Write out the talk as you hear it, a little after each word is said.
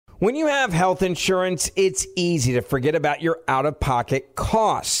When you have health insurance, it's easy to forget about your out-of-pocket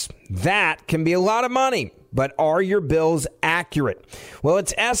costs. That can be a lot of money, but are your bills accurate? Well,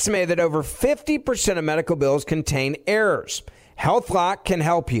 it's estimated that over 50% of medical bills contain errors. HealthLock can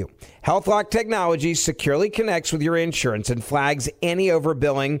help you. HealthLock technology securely connects with your insurance and flags any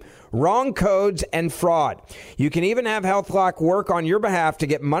overbilling, wrong codes, and fraud. You can even have HealthLock work on your behalf to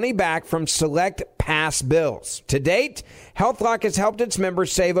get money back from select past bills. To date, HealthLock has helped its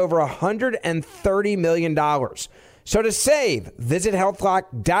members save over $130 million. So to save, visit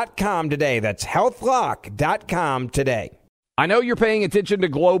healthlock.com today. That's healthlock.com today. I know you're paying attention to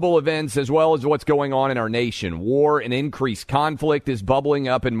global events as well as what's going on in our nation. War and increased conflict is bubbling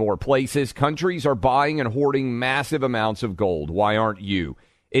up in more places. Countries are buying and hoarding massive amounts of gold. Why aren't you?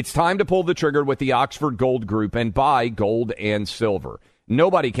 It's time to pull the trigger with the Oxford Gold Group and buy gold and silver.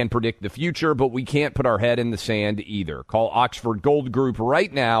 Nobody can predict the future, but we can't put our head in the sand either. Call Oxford Gold Group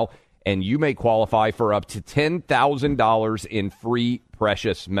right now, and you may qualify for up to $10,000 in free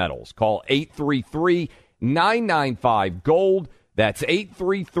precious metals. Call 833-995-GOLD. That's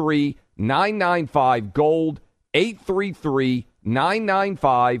 833-995-GOLD,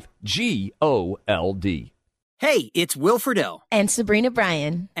 833-995-GOLD. Hey, it's Will Friedle. And Sabrina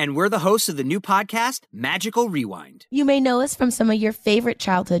Bryan. And we're the hosts of the new podcast, Magical Rewind. You may know us from some of your favorite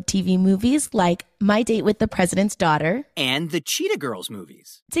childhood TV movies like My Date with the President's Daughter. And the Cheetah Girls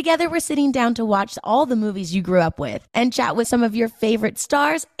movies. Together, we're sitting down to watch all the movies you grew up with and chat with some of your favorite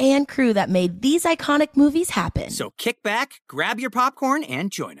stars and crew that made these iconic movies happen. So kick back, grab your popcorn,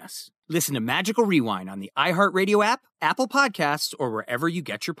 and join us. Listen to Magical Rewind on the iHeartRadio app, Apple Podcasts, or wherever you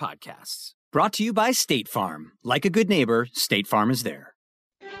get your podcasts. Brought to you by State Farm. Like a good neighbor, State Farm is there.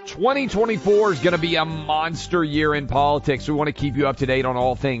 2024 is going to be a monster year in politics. We want to keep you up to date on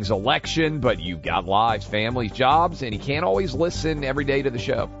all things election, but you've got lives, families, jobs, and you can't always listen every day to the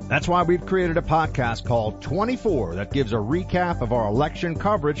show. That's why we've created a podcast called 24 that gives a recap of our election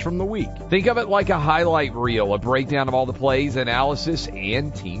coverage from the week. Think of it like a highlight reel, a breakdown of all the plays, analysis,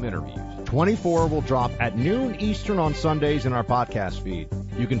 and team interviews. 24 will drop at noon Eastern on Sundays in our podcast feed.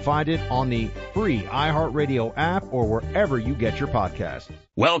 You can find it on the free iHeartRadio app or wherever you get your podcasts.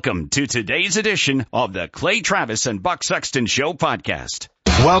 Welcome to today's edition of the Clay Travis and Buck Sexton Show podcast.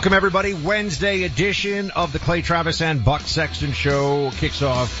 Welcome, everybody. Wednesday edition of the Clay Travis and Buck Sexton Show kicks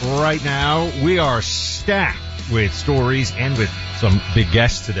off right now. We are stacked with stories and with some big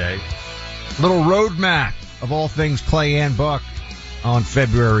guests today. A little roadmap of all things Clay and Buck on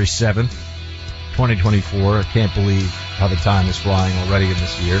February 7th, 2024. I can't believe how the time is flying already in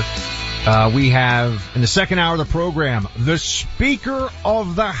this year. We have, in the second hour of the program, the Speaker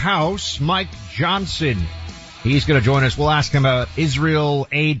of the House, Mike Johnson. He's going to join us. We'll ask him about Israel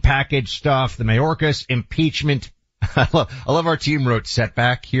aid package stuff, the Mayorkas impeachment. I love our team wrote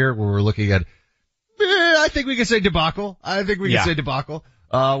setback here, where we're looking at, I think we can say debacle.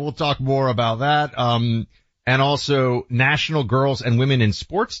 We'll talk more about that. And also National Girls and Women in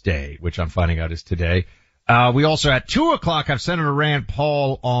Sports Day, which I'm finding out is today. We also at 2:00 have Senator Rand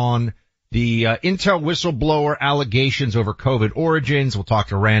Paul on the Intel whistleblower allegations over COVID origins. We'll talk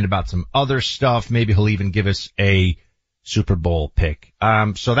to Rand about some other stuff. Maybe he'll even give us a Super Bowl pick.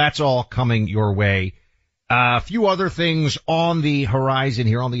 So that's all coming your way. A few other things on the horizon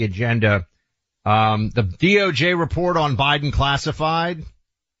here on the agenda. The DOJ report on Biden classified.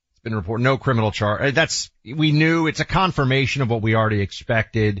 Been reported no criminal charge. We knew it's a confirmation of what we already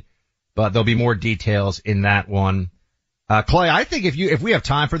expected, but there'll be more details in that one. Clay, I think if we have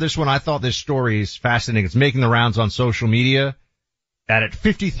time for this one, I thought this story is fascinating. It's making the rounds on social media at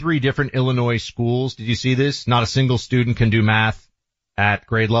 53 different Illinois schools. Did you see this? Not a single student can do math at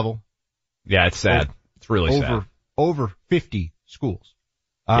grade level. Yeah, it's sad. It's really sad. Over 50 schools.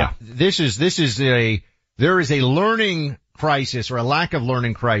 Yeah. There is a learning crisis or a lack of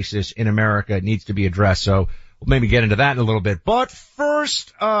learning crisis in America. It needs to be addressed. So we'll maybe get into that in a little bit. But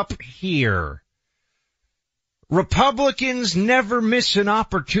first up here, Republicans never miss an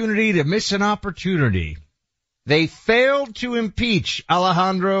opportunity to miss an opportunity. They failed to impeach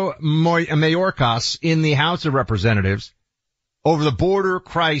Alejandro Mayorkas in the House of Representatives over the border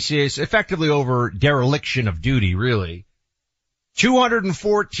crisis, effectively over dereliction of duty, really.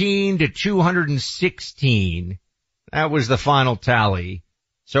 214 to 216. That was the final tally.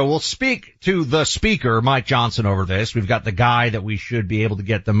 So we'll speak to the Speaker, Mike Johnson, over this. We've got the guy that we should be able to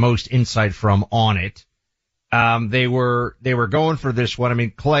get the most insight from on it. They were going for this one. I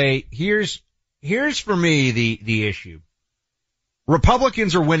mean, Clay, here's for me the issue.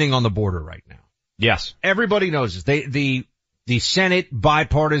 Republicans are winning on the border right now. Yes. Everybody knows this. The Senate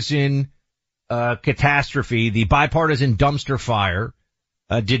bipartisan catastrophe, the bipartisan dumpster fire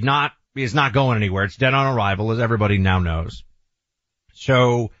is not going anywhere. It's dead on arrival, as everybody now knows.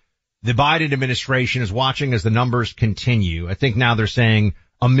 So the Biden administration is watching as the numbers continue. I think now they're saying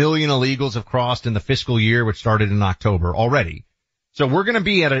 1 million illegals have crossed in the fiscal year, which started in October already. So we're going to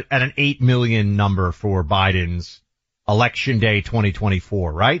be at an 8 million number for Biden's election day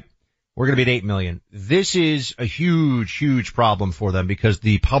 2024, right? We're going to be at 8 million. This is a huge, huge problem for them because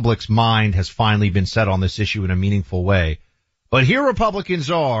the public's mind has finally been set on this issue in a meaningful way. But here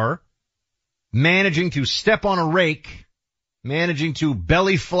Republicans are managing to step on a rake, managing to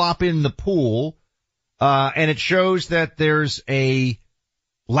belly flop in the pool, and it shows that there's a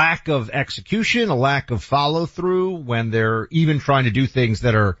lack of execution, a lack of follow through when they're even trying to do things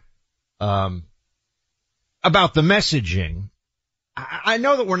that are about the messaging. I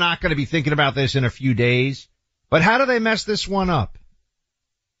know that we're not going to be thinking about this in a few days, but how do they mess this one up?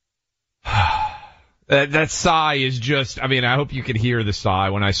 That sigh is just, I hope you could hear the sigh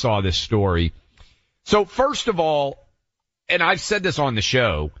when I saw this story. So first of all, and I've said this on the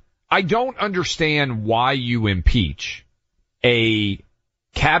show, I don't understand why you impeach a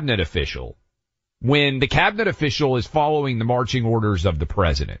cabinet official when the cabinet official is following the marching orders of the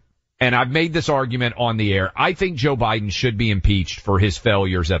president. And I've made this argument on the air. I think Joe Biden should be impeached for his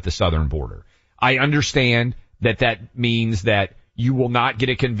failures at the southern border. I understand that means that you will not get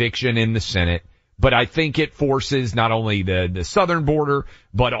a conviction in the Senate, but I think it forces not only the southern border,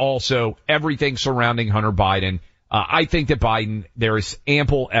 but also everything surrounding Hunter Biden. I think that Biden, there is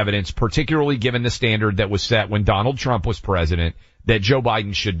ample evidence, particularly given the standard that was set when Donald Trump was president, that Joe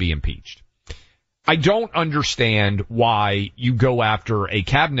Biden should be impeached. I don't understand why you go after a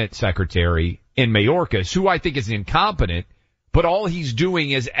cabinet secretary in Mayorkas, who I think is incompetent, but all he's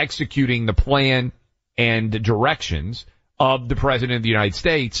doing is executing the plan and directions of the President of the United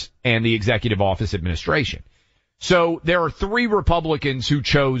States and the Executive Office Administration. So there are 3 Republicans who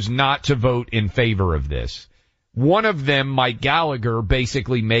chose not to vote in favor of this. One of them, Mike Gallagher,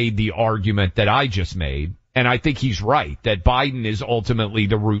 basically made the argument that I just made, and I think he's right, that Biden is ultimately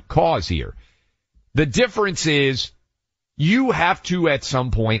the root cause here. The difference is you have to, at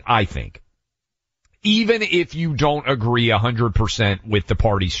some point, I think, even if you don't agree 100% with the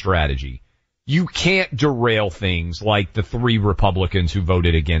party strategy, you can't derail things like the 3 Republicans who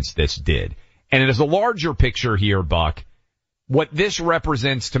voted against this did. And it is a larger picture here, Buck. What this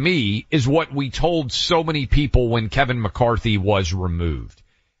represents to me is what we told so many people when Kevin McCarthy was removed,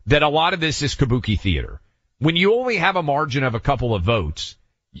 that a lot of this is kabuki theater. When you only have a margin of a couple of votes,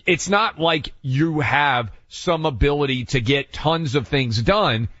 it's not like you have some ability to get tons of things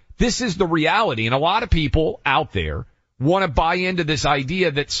done. This is the reality. And a lot of people out there want to buy into this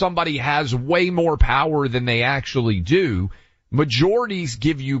idea that somebody has way more power than they actually do. Majorities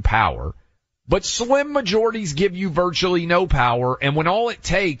give you power, but slim majorities give you virtually no power. And when all it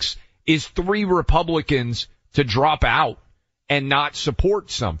takes is 3 Republicans to drop out and not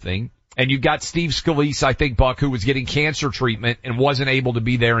support something, and you've got Steve Scalise, I think, Buck, who was getting cancer treatment and wasn't able to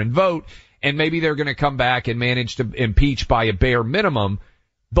be there and vote, and maybe they're going to come back and manage to impeach by a bare minimum,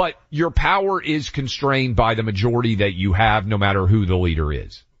 but your power is constrained by the majority that you have, no matter who the leader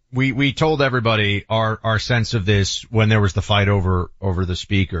is. We told everybody our sense of this when there was the fight over the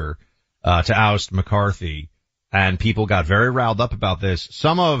speaker, to oust McCarthy, and people got very riled up about this.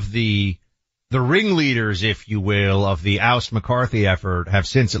 Some of the ringleaders, if you will, of the oust McCarthy effort have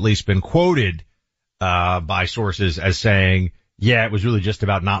since at least been quoted, by sources as saying, yeah, it was really just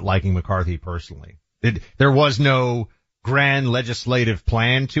about not liking McCarthy personally. There was no grand legislative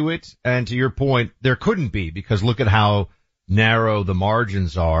plan to it. And to your point, there couldn't be, because look at how narrow the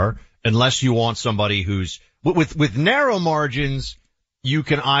margins are, unless you want somebody who's with narrow margins. You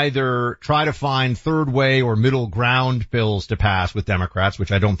can either try to find third way or middle ground bills to pass with Democrats,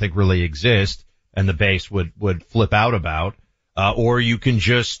 which I don't think really exist, and the base would flip out about, or you can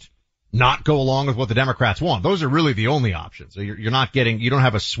just not go along with what the Democrats want. Those are really the only options. So you don't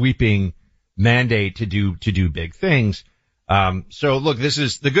have a sweeping mandate to do big things. So look,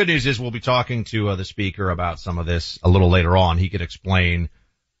 the good news is we'll be talking to the speaker about some of this a little later on. He could explain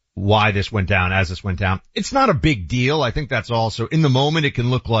why this went down as this went down. It's not a big deal. I think that's also, in the moment, it can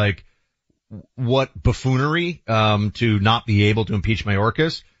look like what buffoonery, to not be able to impeach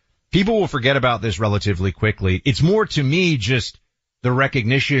Mayorkas. People will forget about this relatively quickly. It's more, to me, just the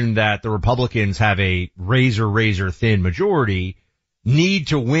recognition that the Republicans have a razor thin majority, need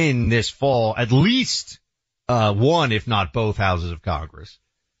to win this fall at least one, if not both, houses of Congress.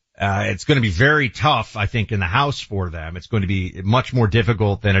 It's going to be very tough, I think, in the House for them. It's going to be much more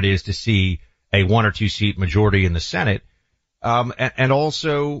difficult than it is to see a 1 or 2 seat majority in the Senate. And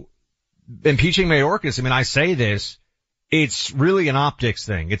also impeaching Mayorkas. I mean, I say this, it's really an optics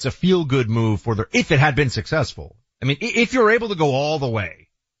thing. It's a feel-good move if it had been successful. I mean, if you're able to go all the way,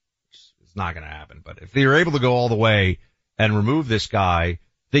 it's not going to happen, but if you're able to go all the way and remove this guy,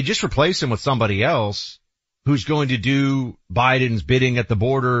 they just replace him with somebody else who's going to do Biden's bidding at the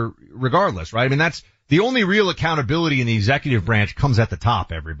border regardless, right? I mean, that's the only real accountability in the executive branch comes at the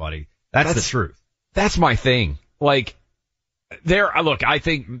top, everybody. That's the truth. That's my thing. Like, look, I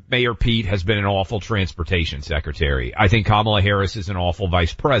think Mayor Pete has been an awful transportation secretary. I think Kamala Harris is an awful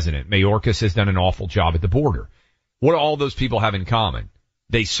vice president. Mayorkas has done an awful job at the border. What do all those people have in common?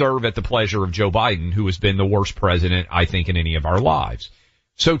 They serve at the pleasure of Joe Biden, who has been the worst president, I think, in any of our lives.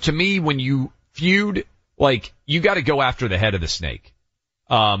 So to me, when you feud, like, you got to go after the head of the snake.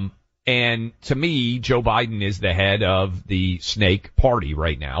 And to me, Joe Biden is the head of the snake party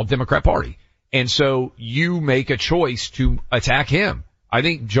right now, Democrat Party. And so you make a choice to attack him. I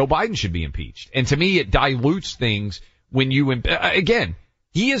think Joe Biden should be impeached. And to me, it dilutes things when you, again,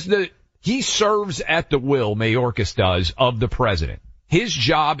 he serves at the will, Mayorkas does, of the president. His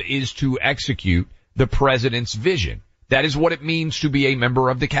job is to execute the president's vision. That is what it means to be a member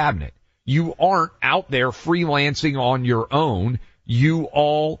of the cabinet. You aren't out there freelancing on your own. You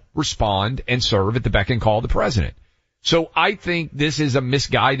all respond and serve at the beck and call of the president. So I think this is a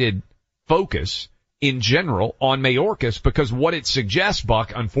misguided focus in general on Mayorkas, because what it suggests,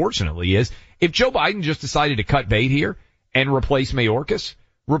 Buck, unfortunately, is if Joe Biden just decided to cut bait here and replace Mayorkas,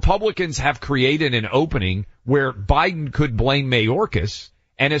 Republicans have created an opening where Biden could blame Mayorkas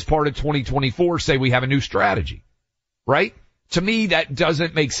and as part of 2024 say we have a new strategy, right? To me, that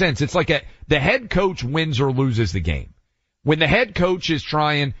doesn't make sense. It's like the head coach wins or loses the game. When the head coach is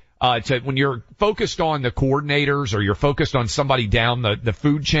trying when you're focused on the coordinators or you're focused on somebody down the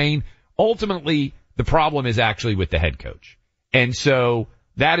food chain, ultimately the problem is actually with the head coach. And so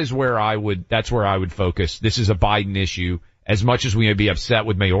that's where I would focus. This is a Biden issue. As much as we may be upset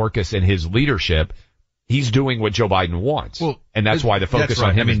with Mayorkas and his leadership, he's doing what Joe Biden wants. Well, and that's why the focus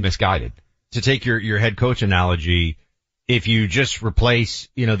on him is misguided. To take your head coach analogy, if you just replace,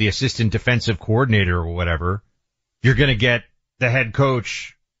 the assistant defensive coordinator or whatever, you're going to get the head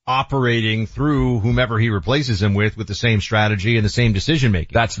coach operating through whomever he replaces him with the same strategy and the same decision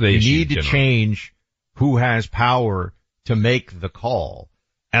making. That's the issue. You need to change who has power to make the call.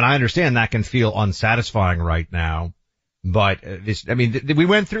 And I understand that can feel unsatisfying right now, but we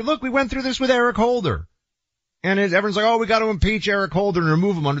went through this with Eric Holder. And everyone's like, we got to impeach Eric Holder and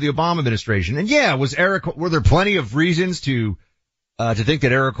remove him under the Obama administration. And yeah, were there plenty of reasons to think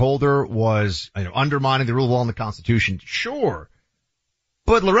that Eric Holder was, undermining the rule of law and the Constitution? Sure.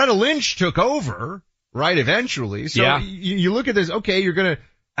 But Loretta Lynch took over, right, eventually. So yeah. You look at this, okay,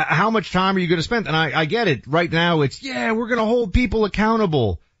 how much time are you going to spend? And I get it. Right now we're going to hold people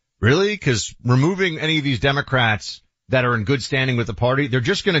accountable. Really? Because removing any of these Democrats that are in good standing with the party, they're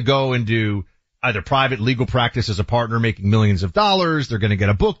just going to go and do either private legal practice as a partner making millions of dollars. They're going to get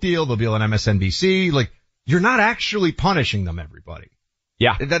a book deal. They'll be on MSNBC. Like, you're not actually punishing them, everybody.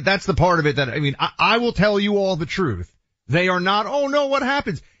 Yeah. That's the part of it I will tell you all the truth. They are not, what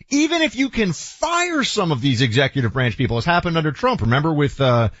happens? Even if you can fire some of these executive branch people, as happened under Trump. Remember with,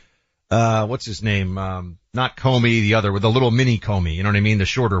 what's his name? Not Comey, the other, with the little mini Comey. You know what I mean? The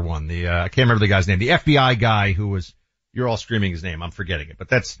shorter one. I can't remember the guy's name. The FBI guy who was, you're all screaming his name. I'm forgetting it, but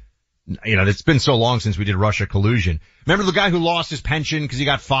that's, it's been so long since we did Russia collusion. Remember the guy who lost his pension because he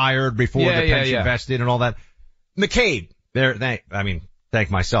got fired before the pension vested and all that? McCabe.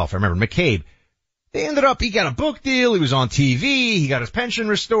 Thank myself. I remember McCabe. He got a book deal. He was on TV. He got his pension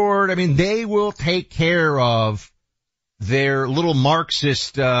restored. They will take care of their little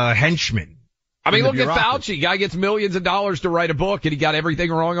Marxist, henchmen. Look at Fauci. Guy gets millions of dollars to write a book and he got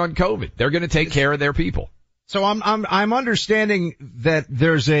everything wrong on COVID. They're going to take care of their people. So I'm understanding that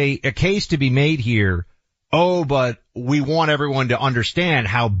there's a case to be made here. But we want everyone to understand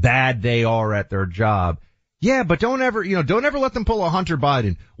how bad they are at their job. Yeah, but don't ever let them pull a Hunter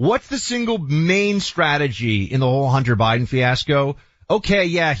Biden. What's the single main strategy in the whole Hunter Biden fiasco? Okay,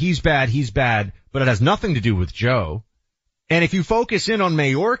 yeah, he's bad, but it has nothing to do with Joe. And if you focus in on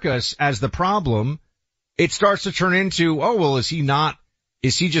Mayorkas as the problem, it starts to turn into,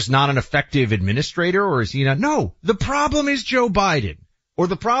 is he just not an effective administrator, or is he not? No, the problem is Joe Biden, or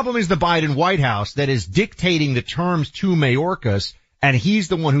the problem is the Biden White House that is dictating the terms to Mayorkas, and he's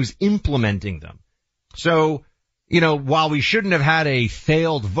the one who's implementing them. So, while we shouldn't have had a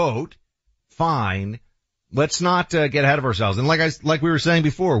failed vote, fine, let's not get ahead of ourselves. And like we were saying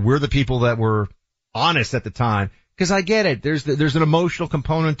before, we're the people that were honest at the time, because I get it. There's an emotional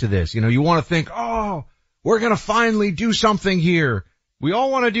component to this. You want to think, we're going to finally do something here. We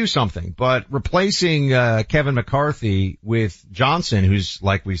all want to do something, but replacing Kevin McCarthy with Johnson, who's,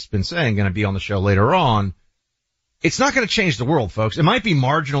 like we've been saying, going to be on the show later on, it's not going to change the world, folks. It might be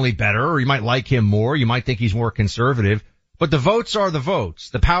marginally better, or you might like him more. You might think he's more conservative, but the votes are the votes.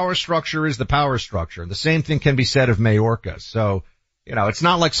 The power structure is the power structure. The same thing can be said of Mayorkas. So, it's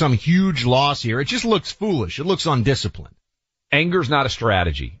not like some huge loss here. It just looks foolish. It looks undisciplined. Anger's not a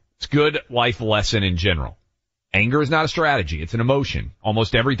strategy. It's a good life lesson in general. Anger is not a strategy. It's an emotion.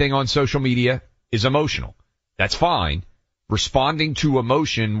 Almost everything on social media is emotional. That's fine. Responding to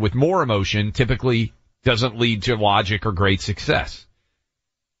emotion with more emotion typically doesn't lead to logic or great success.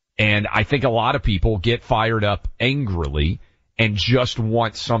 And I think a lot of people get fired up angrily and just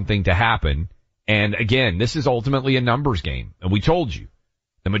want something to happen. And again, this is ultimately a numbers game. And we told you,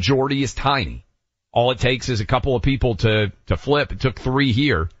 the majority is tiny. All it takes is a couple of people to flip. It took 3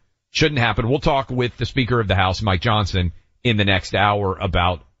 here. Shouldn't happen. We'll talk with the Speaker of the House, Mike Johnson, in the next hour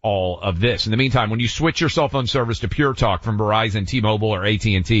about all of this. In the meantime, when you switch your cell phone service to Pure Talk from Verizon, T-Mobile, or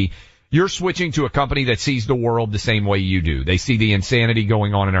AT&T, you're switching to a company that sees the world the same way you do. They see the insanity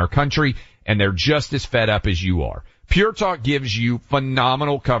going on in our country, and they're just as fed up as you are. Pure Talk gives you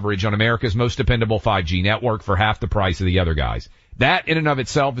phenomenal coverage on America's most dependable 5G network for half the price of the other guys. That in and of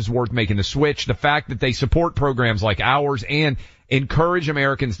itself is worth making the switch. The fact that they support programs like ours and encourage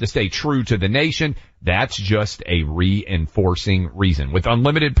Americans to stay true to the nation, that's just a reinforcing reason. With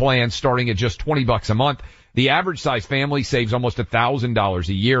unlimited plans starting at just $20 a month, the average size family saves almost $1,000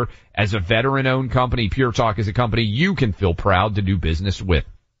 a year. As a veteran-owned company, Pure Talk is a company you can feel proud to do business with.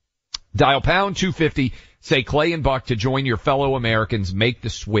 Dial pound 250, say Clay and Buck to join your fellow Americans. Make the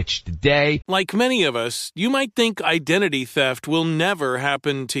switch today. Like many of us, you might think identity theft will never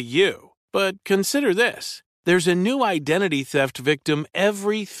happen to you. But consider this. There's a new identity theft victim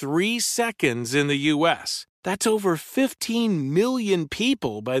every 3 seconds in the U.S. That's over 15 million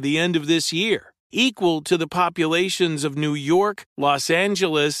people by the end of this year, equal to the populations of New York, Los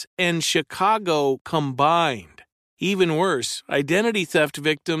Angeles, and Chicago combined. Even worse, identity theft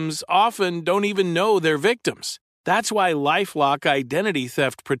victims often don't even know they're victims. That's why LifeLock Identity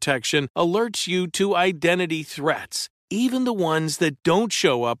Theft Protection alerts you to identity threats, even the ones that don't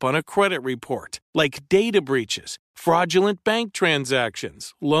show up on a credit report, like data breaches, fraudulent bank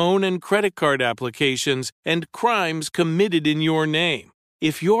transactions, loan and credit card applications, and crimes committed in your name.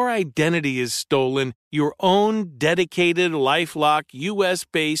 If your identity is stolen, your own dedicated LifeLock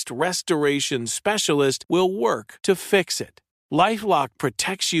U.S.-based restoration specialist will work to fix it. LifeLock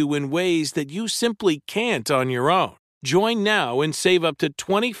protects you in ways that you simply can't on your own. Join now and save up to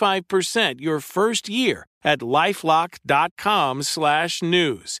 25% your first year at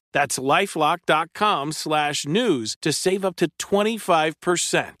LifeLock.com/news. That's LifeLock.com/news to save up to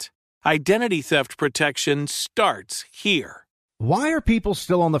 25%. Identity theft protection starts here. Why are people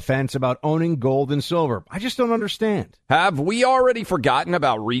still on the fence about owning gold and silver? I just don't understand. Have we already forgotten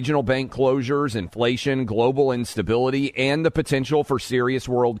about regional bank closures, inflation, global instability, and the potential for serious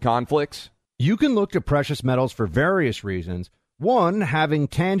world conflicts? You can look to precious metals for various reasons. 1, having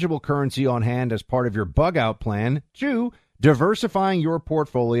tangible currency on hand as part of your bug-out plan. 2, diversifying your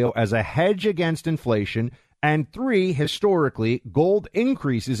portfolio as a hedge against inflation. And 3, historically, gold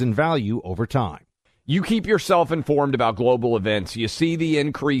increases in value over time. You keep yourself informed about global events. You see the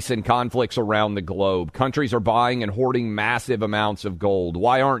increase in conflicts around the globe. Countries are buying and hoarding massive amounts of gold.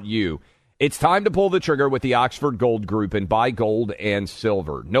 Why aren't you? It's time to pull the trigger with the Oxford Gold Group and buy gold and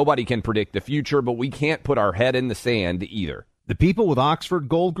silver. Nobody can predict the future, but we can't put our head in the sand either. The people with Oxford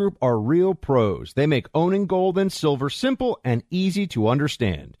Gold Group are real pros. They make owning gold and silver simple and easy to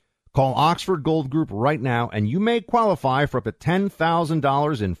understand. Call Oxford Gold Group right now, and you may qualify for up to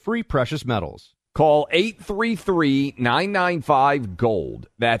 $10,000 in free precious metals. Call 833-995-GOLD.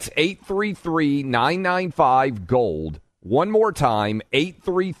 That's 833-995-GOLD. One more time,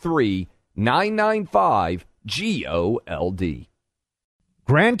 833-995-GOLD.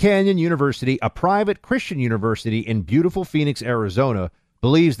 Grand Canyon University, a private Christian university in beautiful Phoenix, Arizona,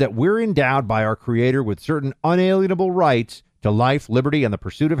 believes that we're endowed by our Creator with certain unalienable rights to life, liberty, and the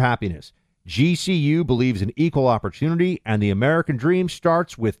pursuit of happiness. GCU believes in equal opportunity, and the American dream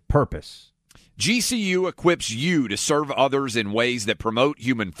starts with purpose. GCU equips you to serve others in ways that promote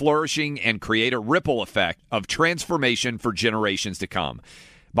human flourishing and create a ripple effect of transformation for generations to come.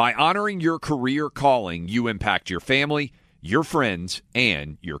 By honoring your career calling, you impact your family, your friends,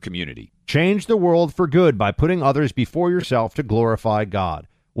 and your community. Change the world for good by putting others before yourself to glorify God.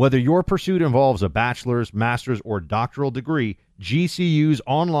 Whether your pursuit involves a bachelor's, master's, or doctoral degree, GCU's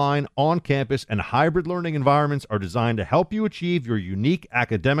online, on-campus, and hybrid learning environments are designed to help you achieve your unique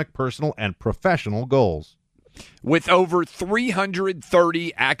academic, personal, and professional goals. With over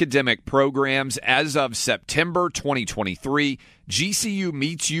 330 academic programs as of September 2023, GCU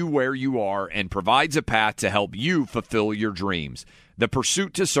meets you where you are and provides a path to help you fulfill your dreams. The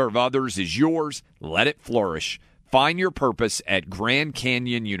pursuit to serve others is yours. Let it flourish. Find your purpose at Grand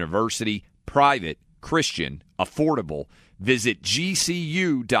Canyon University, private, Christian, affordable. Visit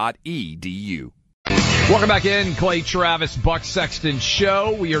gcu.edu. Welcome back in, Clay Travis, Buck Sexton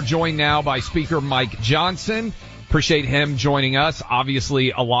Show. We are joined now by Speaker Mike Johnson. Appreciate him joining us.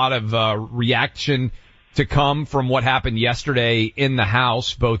 Obviously, a lot of reaction to come from what happened yesterday in the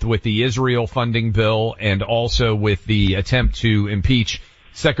House, both with the Israel funding bill and also with the attempt to impeach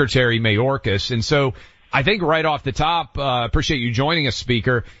Secretary Mayorkas. And so I think right off the top, appreciate you joining us,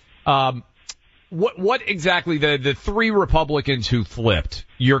 Speaker. What exactly the three Republicans who flipped?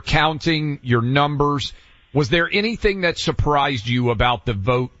 You're counting your numbers. Was there anything that surprised you about the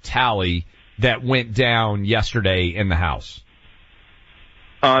vote tally that went down yesterday in the House?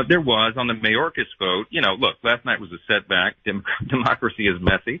 There was on the Mayorkas vote. Look, last night was a setback. Democracy is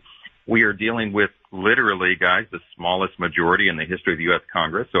messy. We are dealing with literally, guys, the smallest majority in the history of the U.S.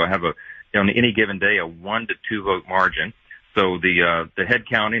 Congress. So I have on any given day, a 1 to 2 vote margin. So the head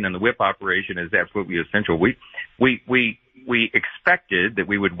counting and the whip operation is absolutely essential. We expected that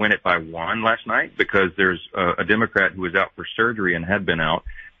we would win it by 1 last night because there's a Democrat who was out for surgery and had been out,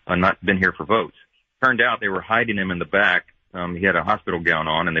 not been here for votes. Turned out they were hiding him in the back. He had a hospital gown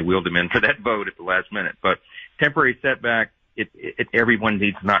on and they wheeled him in for that vote at the last minute. But temporary setback. Everyone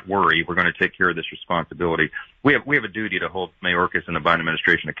needs not worry. We're going to take care of this responsibility. We have a duty to hold Mayorkas and the Biden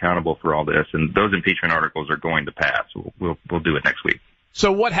administration accountable for all this, and those impeachment articles are going to pass. We'll do it next week.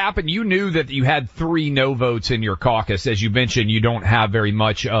 So what happened? You knew that you had 3 no votes in your caucus. As you mentioned, you don't have very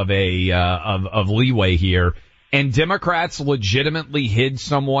much of of leeway here. And Democrats legitimately hid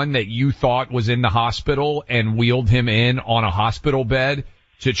someone that you thought was in the hospital and wheeled him in on a hospital bed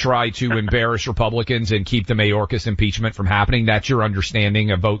to try to embarrass Republicans and keep the Mayorkas impeachment from happening. That's your understanding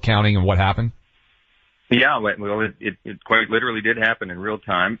of vote counting and what happened? Yeah, well, it quite literally did happen in real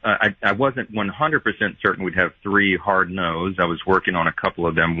time. I wasn't 100% certain we'd have 3 hard no's. I was working on a couple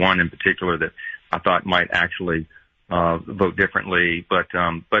of them, one in particular that I thought might actually vote differently. But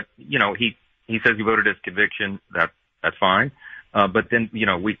he says he voted his conviction. That's fine. But then,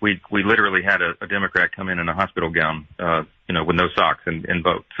 we literally had a Democrat come in a hospital gown, with no socks and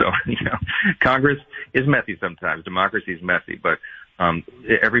vote. So, Congress is messy sometimes. Democracy is messy, but,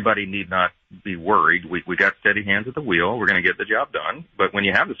 everybody need not be worried. We got steady hands at the wheel. We're going to get the job done. But when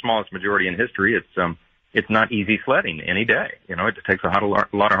you have the smallest majority in history, it's not easy sledding any day. It takes a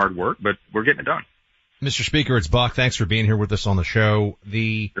lot of hard work, but we're getting it done. Mr. Speaker, it's Buck. Thanks for being here with us on the show.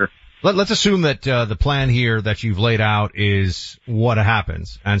 Sure. Let's assume that the plan here that you've laid out is what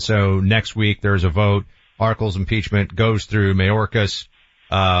happens. And so next week there's a vote, articles impeachment goes through, Mayorkas,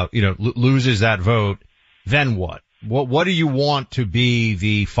 loses that vote. Then what? What do you want to be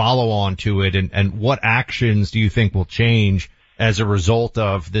the follow-on to it, and what actions do you think will change as a result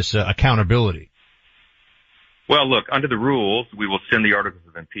of this accountability? Well, look, under the rules, we will send the articles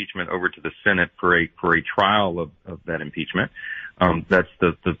of impeachment over to the Senate for a trial of that impeachment. That's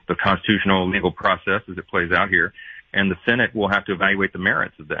the constitutional legal process as it plays out here. And the Senate will have to evaluate the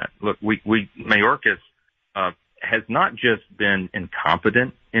merits of that. Look, Mayorkas, has not just been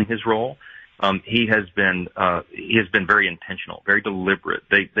incompetent in his role. He has been very intentional, very deliberate.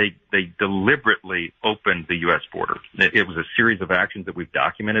 They deliberately opened the U.S. border. It was a series of actions that we've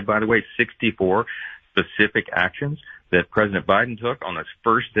documented, by the way, 64 specific actions that President Biden took on his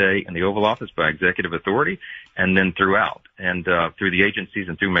first day in the Oval Office by executive authority, and then throughout, and through the agencies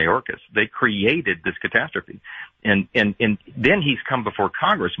and through Mayorkas. They created this catastrophe. And then he's come before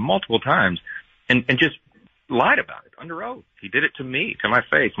Congress multiple times and just lied about it under oath. He did it to me, to my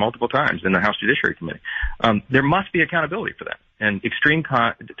face, multiple times in the House Judiciary Committee. There must be accountability for that. And extreme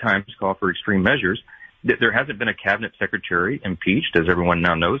times call for extreme measures. There hasn't been a cabinet secretary impeached, as everyone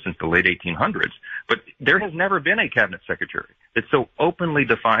now knows, since the late 1800s. But there has never been a cabinet secretary that so openly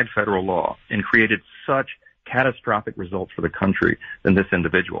defied federal law and created such catastrophic results for the country than this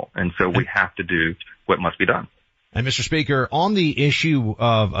individual. And so we have to do what must be done. And Mr. Speaker, on the issue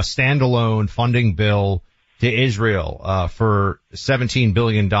of a standalone funding bill to Israel, for $17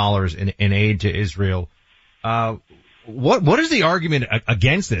 billion in aid to Israel, what is the argument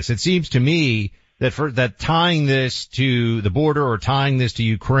against this? It seems to me that tying this to the border or tying this to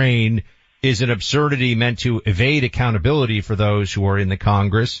Ukraine is an absurdity meant to evade accountability for those who are in the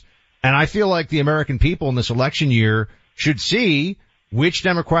Congress. And I feel like the American people in this election year should see which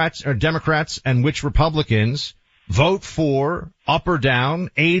Democrats and which Republicans vote for, up or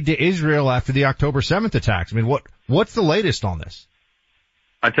down, aid to Israel after the October 7th attacks? I mean, what's the latest on this?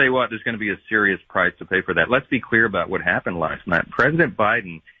 I tell you what, there's going to be a serious price to pay for that. Let's be clear about what happened last night. President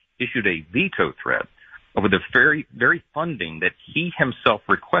Biden issued a veto threat over the very funding that he himself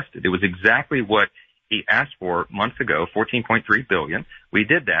requested. It was exactly what he asked for months ago, $14.3 billion. We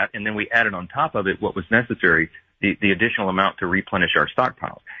did that, and then we added on top of it what was necessary, the additional amount to replenish our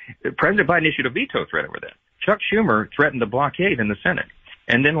stockpiles. President Biden issued a veto threat over that. Chuck Schumer threatened a blockade in the Senate.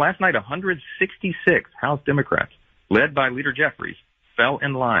 And then last night, 166 House Democrats, led by Leader Jeffries, fell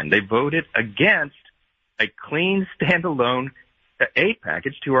in line. They voted against a clean, standalone aid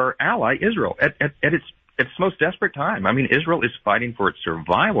package to our ally, Israel, at its most desperate time. I mean, Israel is fighting for its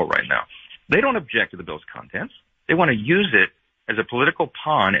survival right now. They don't object to the bill's contents. They want to use it as a political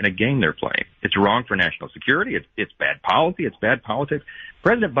pawn in a game they're playing. It's wrong for national security. It's bad policy. It's bad politics.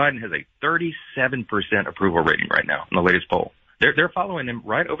 President Biden has a 37% approval rating right now in the latest poll. They're following him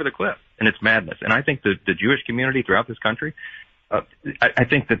right over the cliff, and it's madness. And I think the Jewish community throughout this country, I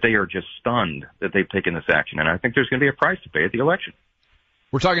think that they are just stunned that they've taken this action, and I think there's going to be a price to pay at the election.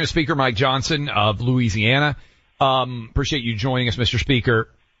 We're talking to Speaker Mike Johnson of Louisiana. Appreciate you joining us, Mr. Speaker.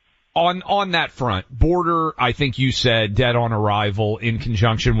 On that front, border, I think you said, dead on arrival in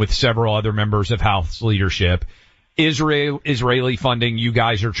conjunction with several other members of House leadership. Israeli funding, you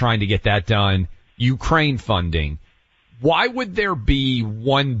guys are trying to get that done. Ukraine funding. Why would there be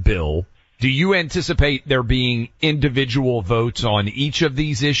one bill? Do you anticipate there being individual votes on each of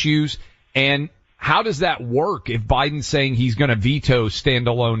these issues? And how does that work if Biden's saying he's going to veto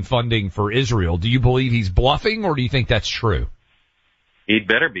standalone funding for Israel? Do you believe he's bluffing, or do you think that's true? He'd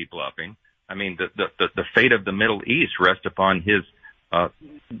better be bluffing. I mean, the fate of the Middle East rests upon his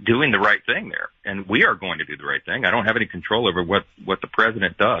doing the right thing there. And we are going to do the right thing. I don't have any control over what the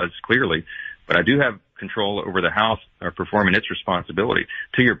president does, clearly, but I do have control over the House performing its responsibility.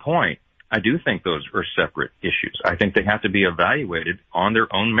 To your point, I do think those are separate issues. I think they have to be evaluated on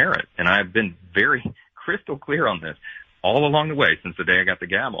their own merit. And I've been very crystal clear on this all along the way since the day I got the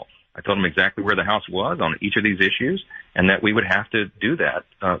gavel. I told them exactly where the House was on each of these issues and that we would have to do that,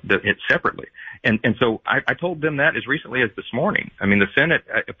 separately. And so I told them that as recently as this morning. I mean, the Senate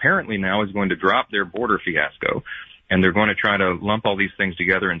apparently now is going to drop their border fiasco, and they're going to try to lump all these things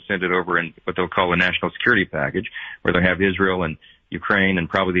together and send it over in what they'll call a national security package, where they have Israel and Ukraine and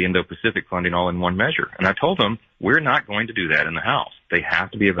probably the Indo-Pacific funding all in one measure. And I told them we're not going to do that in the House. They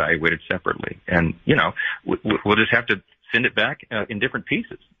have to be evaluated separately. And, we'll just have to send it back in different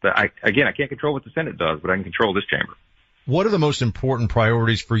pieces. But I can't control what the Senate does, but I can control this chamber. What are the most important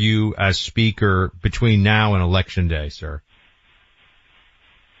priorities for you as Speaker between now and Election Day, sir?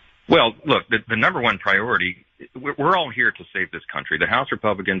 Well, look, the number one priority, we're all here to save this country. The House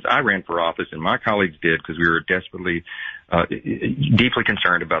Republicans, I ran for office, and my colleagues did because we were desperately, deeply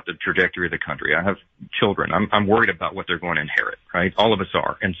concerned about the trajectory of the country. I have children. I'm worried about what they're going to inherit, right? All of us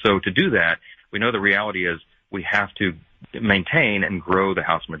are. And so to do that, we know the reality is we have to maintain and grow the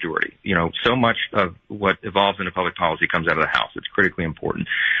House majority. So much of what evolves into public policy comes out of the House. It's critically important.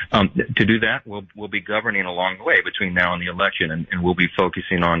 To do that, we'll be governing along the way between now and the election, and we'll be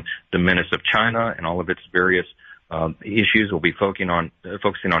focusing on the menace of China and all of its various issues. We'll be focusing on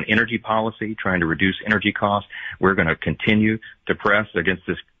energy policy, trying to reduce energy costs. We're going to continue to press against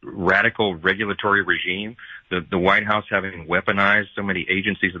this radical regulatory regime. The White House having weaponized so many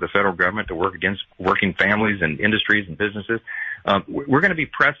agencies of the federal government to work against working families and industries and businesses. We're going to be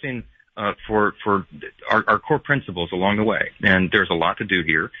pressing for our core principles along the way. And there's a lot to do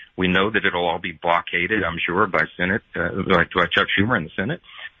here. We know that it'll all be blockaded, I'm sure, by Chuck Schumer in the Senate.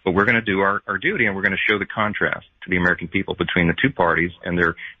 But we're going to do our duty, and we're going to show the contrast to the American people between the two parties and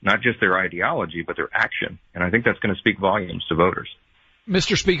not just their ideology, but their action. And I think that's going to speak volumes to voters.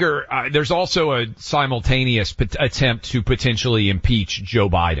 Mr. Speaker, there's also a simultaneous attempt to potentially impeach Joe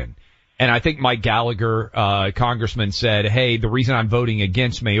Biden. And I think Mike Gallagher, congressman, said, hey, the reason I'm voting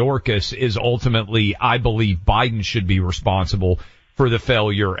against Mayorkas is ultimately I believe Biden should be responsible for the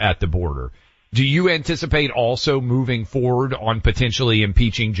failure at the border. Do you anticipate also moving forward on potentially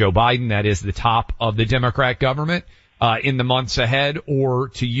impeaching Joe Biden, that is the top of the Democrat government, in the months ahead? Or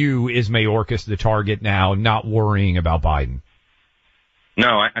to you, is Mayorkas the target now, not worrying about Biden?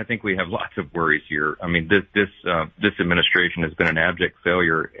 No, I think we have lots of worries here. I mean, this administration has been an abject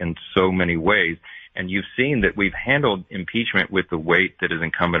failure in so many ways. And you've seen that we've handled impeachment with the weight that is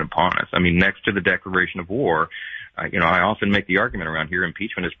incumbent upon us. I mean, next to the declaration of war, I often make the argument around here,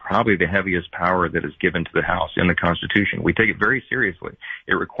 impeachment is probably the heaviest power that is given to the House in the Constitution. We take it very seriously.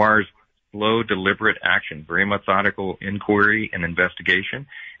 It requires slow, deliberate action, very methodical inquiry and investigation,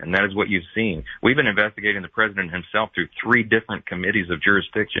 and that is what you've seen. We've been investigating the president himself through 3 different committees of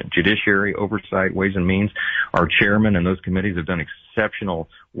jurisdiction: Judiciary, Oversight, Ways and Means. Our chairman and those committees have done exceptional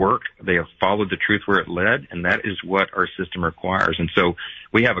work. They have followed the truth where it led, and that is what our system requires. And so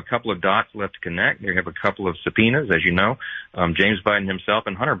we have a couple of dots left to connect. We have a couple of subpoenas, as you know. James Biden himself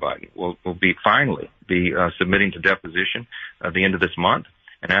and Hunter Biden will finally be submitting to deposition at the end of this month.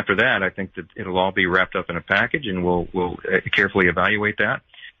 And after that, I think that it'll all be wrapped up in a package, and we'll carefully evaluate that.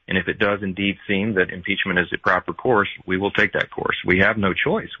 And if it does indeed seem that impeachment is the proper course, we will take that course. We have no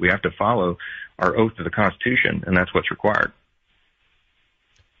choice. We have to follow our oath to the Constitution, and that's what's required.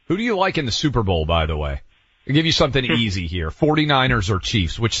 Who do you like in the Super Bowl, by the way? I'll give you something easy here. 49ers or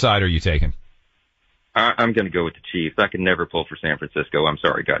Chiefs? Which side are you taking? I'm going to go with the Chiefs. I can never pull for San Francisco. I'm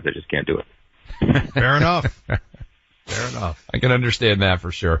sorry, guys. I just can't do it. Fair enough. Fair enough. I can understand that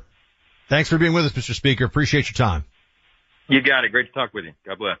for sure. Thanks for being with us, Mr. Speaker. Appreciate your time. You got it. Great to talk with you.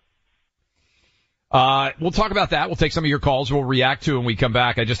 God bless. We'll talk about that. We'll take some of your calls. We'll react to when we come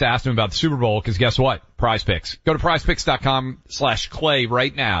back. I just asked him about the Super Bowl because guess what? Prize Picks. Go to prizepicks.com/Clay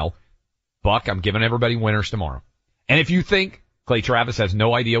right now. Buck, I'm giving everybody winners tomorrow. And if you think Clay Travis has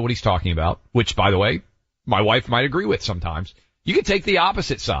no idea what he's talking about, which, by the way, my wife might agree with sometimes, you can take the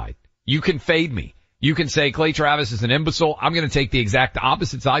opposite side. You can fade me. You can say Clay Travis is an imbecile. I'm going to take the exact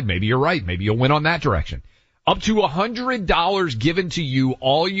opposite side. Maybe you're right. Maybe you'll win on that direction. Up to $100 given to you.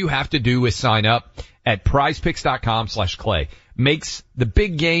 All you have to do is sign up at prizepicks.com/Clay. Makes the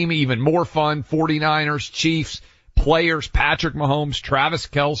big game even more fun. 49ers, Chiefs, players, Patrick Mahomes, Travis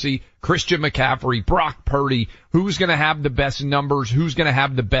Kelce, Christian McCaffrey, Brock Purdy. Who's going to have the best numbers? Who's going to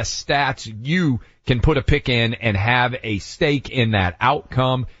have the best stats? You can put a pick in and have a stake in that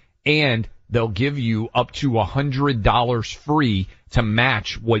outcome, and they'll give you up to $100 free to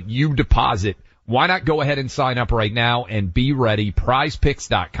match what you deposit. Why not go ahead and sign up right now and be ready?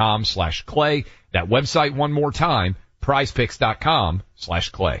 prizepicks.com/Clay. That website one more time,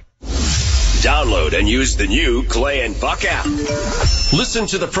 prizepicks.com/Clay. Download and use the new Clay and Buck app. Listen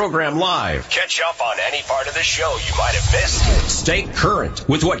to the program live. Catch up on any part of the show you might have missed. Stay current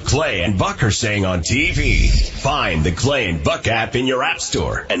with what Clay and Buck are saying on TV. Find the Clay and Buck app in your app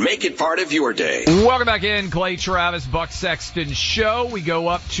store and make it part of your day. Welcome back in, Clay Travis, Buck Sexton Show. We go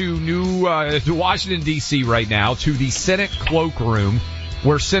up to Washington, D.C. right now, to the Senate cloakroom,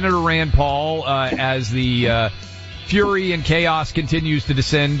 where Senator Rand Paul, as the fury and chaos continues to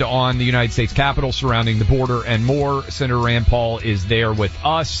descend on the United States Capitol surrounding the border and more, Senator Rand Paul is there with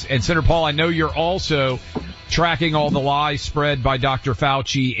us. And Senator Paul, I know you're also tracking all the lies spread by Dr.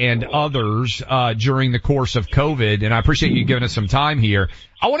 Fauci and others during the course of COVID, and I appreciate you giving us some time here.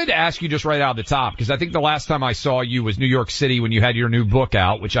 I wanted to ask you just right out of the top, because I think the last time I saw you was New York City when you had your new book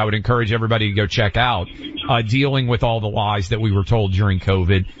out, which I would encourage everybody to go check out, dealing with all the lies that we were told during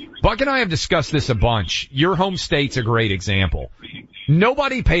COVID. Buck and I have discussed this a bunch. Your home state's a great example.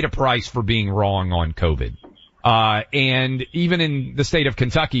 Nobody paid a price for being wrong on COVID. And even in the state of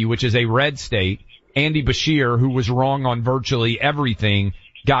Kentucky, which is a red state, Andy Beshear, who was wrong on virtually everything,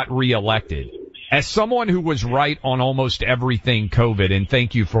 got reelected. As someone who was right on almost everything COVID, and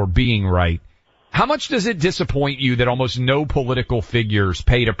thank you for being right, how much does it disappoint you that almost no political figures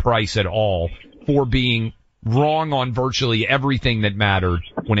paid a price at all for being wrong on virtually everything that mattered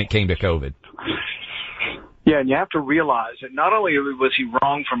when it came to COVID? Yeah, and you have to realize that not only was he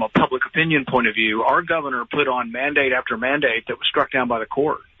wrong from a public opinion point of view, our governor put on mandate after mandate that was struck down by the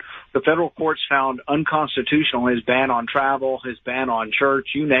court. The federal courts found unconstitutional his ban on travel, his ban on church,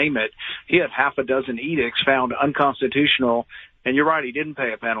 you name it. He had half a dozen edicts found unconstitutional, and you're right, he didn't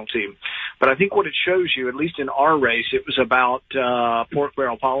pay a penalty. But I think what it shows you, at least in our race, it was about pork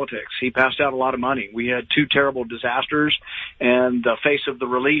barrel politics. He passed out a lot of money. We had 2 terrible disasters, and the face of the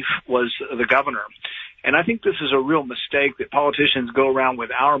relief was the governor. And I think this is a real mistake that politicians go around with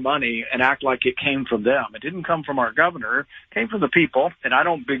our money and act like it came from them. It didn't come from our governor. It came from the people. And I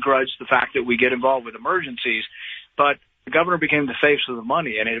don't begrudge the fact that we get involved with emergencies. But the governor became the face of the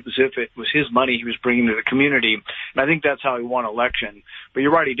money, and it was as if it was his money he was bringing to the community. And I think that's how he won election. But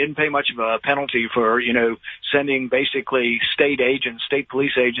you're right, he didn't pay much of a penalty for, sending basically state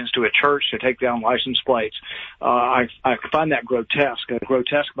police agents to a church to take down license plates. I find that grotesque, a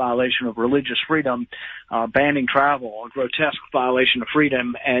grotesque violation of religious freedom, banning travel, a grotesque violation of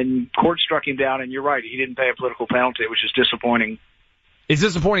freedom, and court struck him down, and you're right, he didn't pay a political penalty, which is disappointing. It's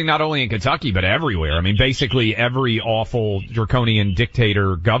disappointing not only in Kentucky, but everywhere. I mean, basically every awful draconian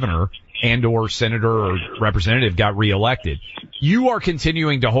dictator governor and or senator or representative got reelected. You are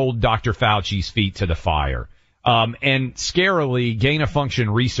continuing to hold Dr. Fauci's feet to the fire. And scarily, gain-of-function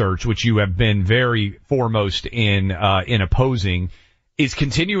research, which you have been very foremost in opposing, is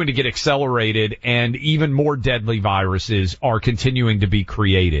continuing to get accelerated, and even more deadly viruses are continuing to be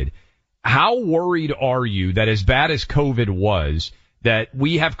created. How worried are you that, as bad as COVID was, that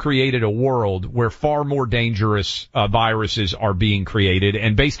we have created a world where far more dangerous viruses are being created?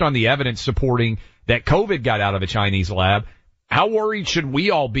 And based on the evidence supporting that COVID got out of a Chinese lab, how worried should we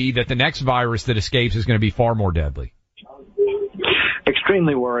all be that the next virus that escapes is going to be far more deadly?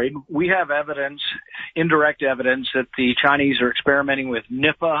 Extremely worried. We have evidence, indirect evidence, that the Chinese are experimenting with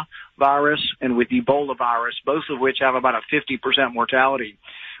Nipah virus and with Ebola virus, both of which have about a 50% mortality.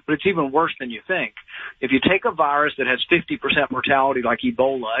 But it's even worse than you think. If you take a virus that has 50% mortality like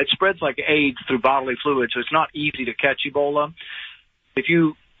Ebola, it spreads like AIDS through bodily fluids, so it's not easy to catch Ebola. If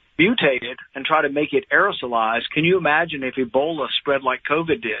you mutate it and try to make it aerosolize, can you imagine if Ebola spread like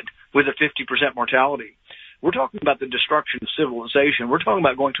COVID did with a 50% mortality? We're talking about the destruction of civilization. We're talking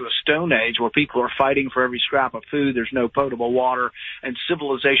about going to a stone age where people are fighting for every scrap of food, there's no potable water, and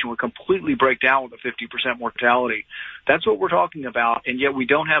civilization would completely break down with a 50% mortality. That's what we're talking about, and yet we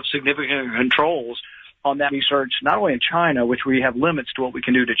don't have significant controls on that research, not only in China, which we have limits to what we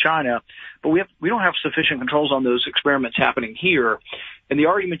can do to China, but we don't have sufficient controls on those experiments happening here. And the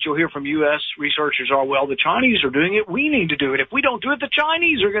argument you'll hear from U.S. researchers are, well, the Chinese are doing it, we need to do it. If we don't do it, the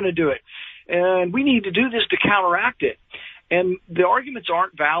Chinese are going to do it. And we need to do this to counteract it. And the arguments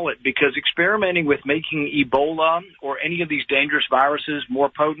aren't valid, because experimenting with making Ebola or any of these dangerous viruses more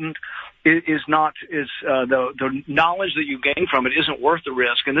potent the knowledge that you gain from it isn't worth the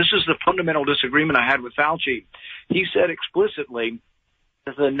risk. And this is the fundamental disagreement I had with Fauci. He said explicitly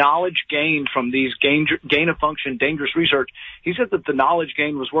that the knowledge gained from these gain-of-function dangerous research, he said that the knowledge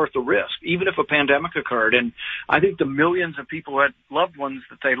gain was worth the risk, even if a pandemic occurred. And I think the millions of people who had loved ones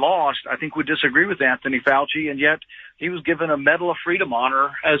that they lost, I think, would disagree with Anthony Fauci, and yet he was given a Medal of Freedom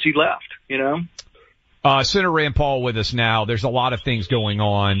honor as he left, you know? Senator Rand Paul with us now. There's a lot of things going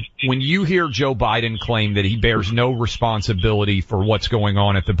on. When you hear Joe Biden claim that he bears no responsibility for what's going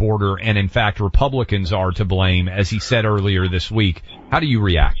on at the border, and in fact Republicans are to blame, as he said earlier this week, how do you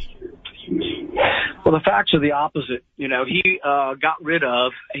react? Well, the facts are the opposite. You know, he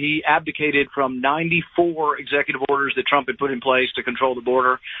abdicated from 94 executive orders that Trump had put in place to control the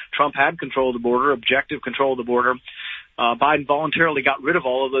border. Trump had control of the border, objective control of the border. Biden voluntarily got rid of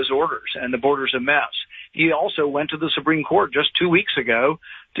all of those orders, and the border's a mess. He also went to the Supreme Court just 2 weeks ago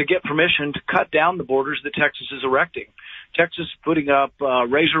to get permission to cut down the borders that Texas is erecting. Texas is putting up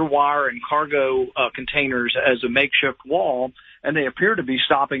razor wire and cargo containers as a makeshift wall, and they appear to be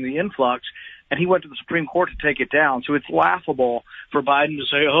stopping the influx. And he went to the Supreme Court to take it down. So it's laughable for Biden to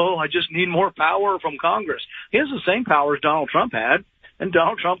say, oh, I just need more power from Congress. He has the same power as Donald Trump had, and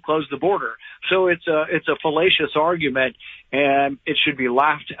Donald Trump closed the border. So it's a fallacious argument, and it should be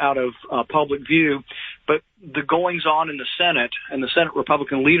laughed out of public view. But the goings-on in the Senate and the Senate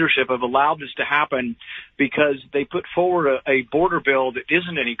Republican leadership have allowed this to happen because they put forward a border bill that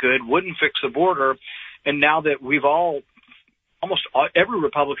isn't any good, wouldn't fix the border, and now that almost every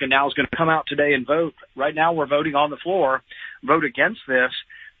Republican now is going to come out today and vote. Right now we're voting on the floor, vote against this.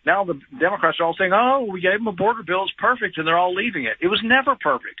 Now the Democrats are all saying, oh, we gave them a border bill, it's perfect, and they're all leaving it. It was never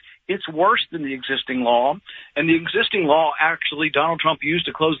perfect. It's worse than the existing law, and the existing law actually Donald Trump used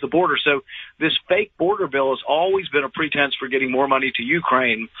to close the border. So this fake border bill has always been a pretense for getting more money to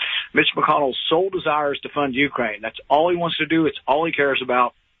Ukraine. Mitch McConnell's sole desire is to fund Ukraine. That's all he wants to do. It's all he cares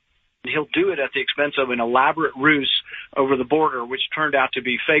about. He'll do it at the expense of an elaborate ruse over the border, which turned out to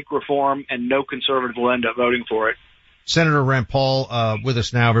be fake reform, and no conservative will end up voting for it. Senator Rand Paul with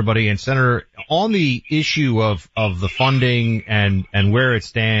us now, everybody. And Senator, on the issue of the funding and where it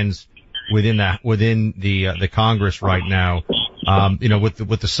stands within the Congress right now,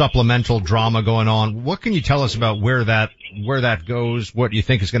 with the supplemental drama going on, what can you tell us about where that goes? What you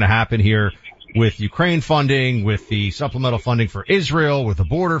think is going to happen here with Ukraine funding, with the supplemental funding for Israel, with the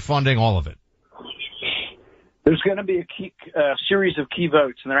border funding, all of it? There's going to be a series of key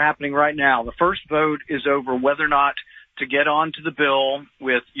votes, and they're happening right now. The first vote is over whether or not to get onto the bill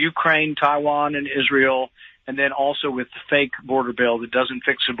with Ukraine, Taiwan, and Israel, and then also with the fake border bill that doesn't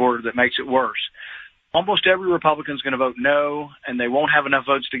fix the border, that makes it worse. Almost every Republican is going to vote no, and they won't have enough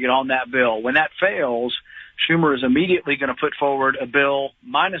votes to get on that bill. When that fails, Schumer is immediately going to put forward a bill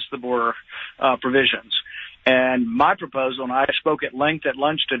minus the border provisions. And my proposal, and I spoke at length at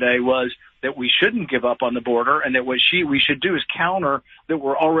lunch today, was that we shouldn't give up on the border, and that what we should do is counter that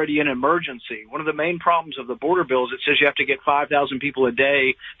we're already in emergency. One of the main problems of the border bill is it says you have to get 5,000 people a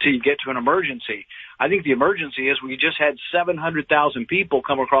day till you get to an emergency. I think the emergency is we just had 700,000 people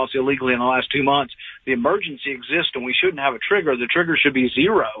come across illegally in the last 2 months. the emergency exists and we shouldn't have a trigger. The trigger should be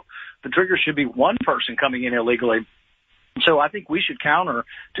zero. The trigger should be one person coming in illegally. So I think we should counter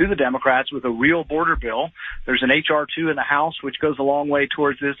to the Democrats with a real border bill. There's an H.R. 2 in the House, which goes a long way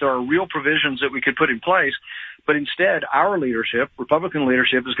towards this. There are real provisions that we could put in place. But instead, our leadership, Republican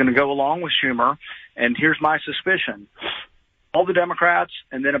leadership, is going to go along with Schumer. And here's my suspicion. All the Democrats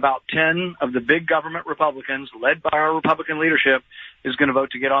and then about 10 of the big government Republicans, led by our Republican leadership, is going to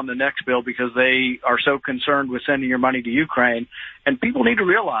vote to get on the next bill because they are so concerned with sending your money to Ukraine. And people need to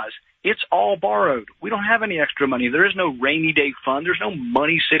realize it's all borrowed. We don't have any extra money. There is no rainy day fund. There's no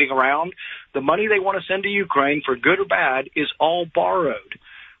money sitting around. The money they want to send to Ukraine, for good or bad, is all borrowed.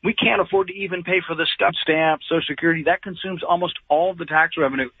 We can't afford to even pay for the stuff, stamp, Social Security. That consumes almost all of the tax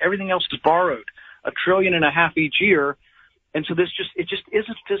revenue. Everything else is borrowed, $1.5 trillion each year. And so it just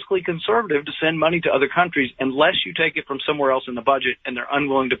isn't fiscally conservative to send money to other countries unless you take it from somewhere else in the budget and they're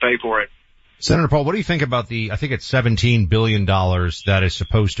unwilling to pay for it. Senator Paul, what do you think about I think it's $17 billion that is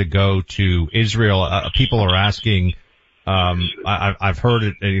supposed to go to Israel? People are asking, I've heard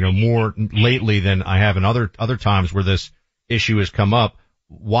it, more lately than I have in other times where this issue has come up.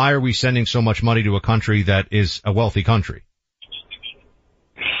 Why are we sending so much money to a country that is a wealthy country?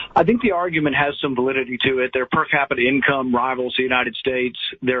 I think the argument has some validity to it. Their per capita income rivals the United States.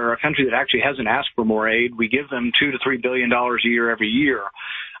 They're a country that actually hasn't asked for more aid. We give them $2 to $3 billion a year every year.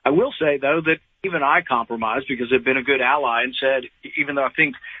 I will say, though, that even I compromised because they've been a good ally and said, even though I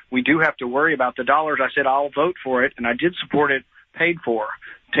think we do have to worry about the dollars, I said I'll vote for it, and I did support it paid for.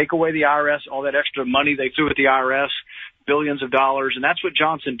 Take away the IRS, all that extra money they threw at the IRS, billions of dollars, and that's what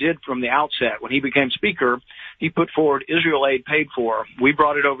Johnson did from the outset. When he became Speaker, he put forward Israel aid paid for. We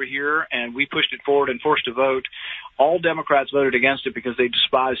brought it over here, and we pushed it forward and forced a vote. All Democrats voted against it because they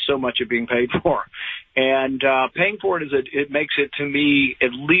despise so much of being paid for. And paying for it, it makes it, to me,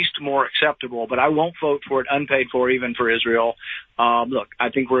 at least more acceptable, but I won't vote for it unpaid for, even for Israel. Look, I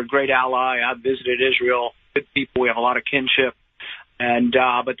think we're a great ally. I've visited Israel. Good people. We have a lot of kinship. And,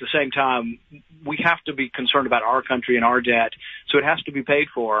 but at the same time, we have to be concerned about our country and our debt. So it has to be paid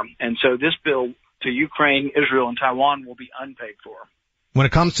for. And so this bill to Ukraine, Israel, and Taiwan will be unpaid for. When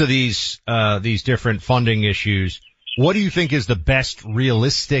it comes to these different funding issues, what do you think is the best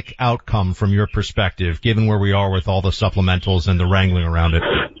realistic outcome from your perspective, given where we are with all the supplementals and the wrangling around it?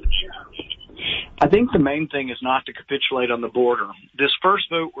 I think the main thing is not to capitulate on the border. This first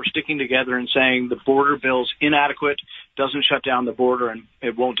vote, we're sticking together and saying the border bill's inadequate, doesn't shut down the border, and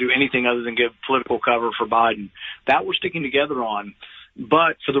it won't do anything other than give political cover for Biden. That we're sticking together on.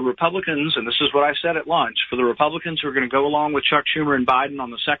 But for the Republicans, and this is what I said at lunch, for the Republicans who are going to go along with Chuck Schumer and Biden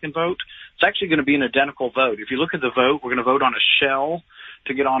on the second vote, it's actually going to be an identical vote. If you look at the vote, we're going to vote on a shell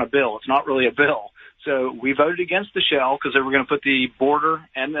to get on a bill. It's not really a bill. So we voted against the shell because they were going to put the border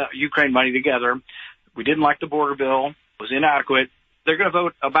and the Ukraine money together. We didn't like the border bill. It was inadequate. They're going to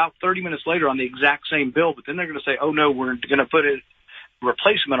vote about 30 minutes later on the exact same bill, but then they're going to say, oh, no, we're going to put a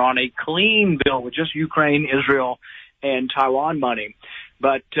replacement on a clean bill with just Ukraine, Israel, and Taiwan money.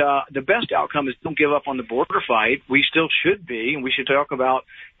 But the best outcome is don't give up on the border fight. We still should be, and we should talk about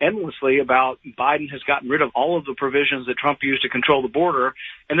endlessly about Biden has gotten rid of all of the provisions that Trump used to control the border,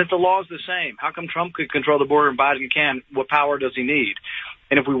 and that the law is the same. How come Trump could control the border and Biden can't? What power does he need?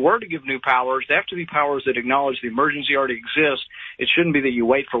 And if we were to give new powers, they have to be powers that acknowledge the emergency already exists. It shouldn't be that you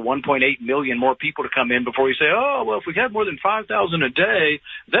wait for 1.8 million more people to come in before you say, oh, well, if we had more than 5,000 a day,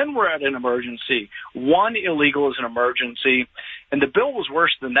 then we're at an emergency. One illegal is an emergency. And the bill was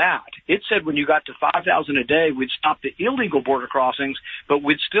worse than that. It said when you got to 5,000 a day, we'd stop the illegal border crossings, but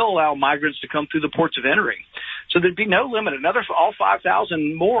we'd still allow migrants to come through the ports of entry. So there'd be no limit. All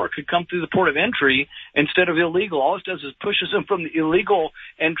 5,000 more could come through the port of entry instead of illegal. All it does is pushes them from the illegal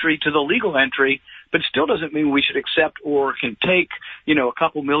entry to the legal entry, but it still doesn't mean we should accept or can take, a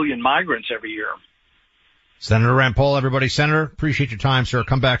couple million migrants every year. Senator Rand Paul, everybody. Senator, appreciate your time, sir.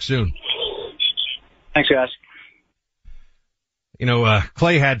 Come back soon. Thanks, guys.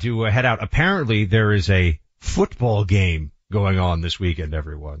 Clay had to head out. Apparently there is a football game going on this weekend,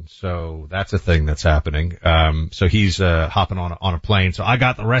 everyone. So that's a thing that's happening. So he's hopping on a plane. So I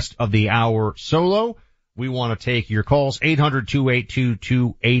got the rest of the hour solo. We want to take your calls,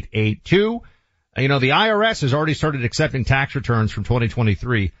 800-282-2882. The IRS has already started accepting tax returns from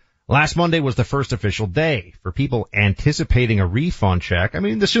 2023. Last Monday was the first official day for people anticipating a refund check. I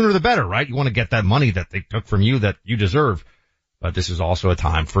mean, the sooner the better, right? You want to get that money that they took from you that you deserve. But this is also a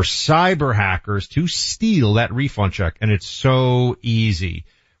time for cyber hackers to steal that refund check, and it's so easy.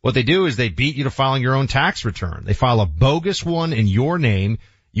 What they do is they beat you to filing your own tax return. They file a bogus one in your name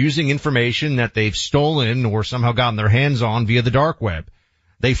using information that they've stolen or somehow gotten their hands on via the dark web.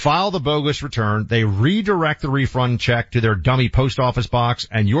 They file the bogus return, they redirect the refund check to their dummy post office box,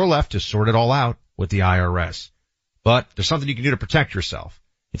 and you're left to sort it all out with the IRS. But there's something you can do to protect yourself.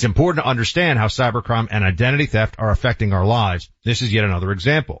 It's important to understand how cybercrime and identity theft are affecting our lives. This is yet another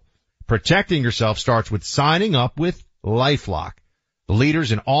example. Protecting yourself starts with signing up with LifeLock, the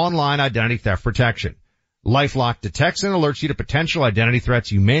leaders in online identity theft protection. LifeLock detects and alerts you to potential identity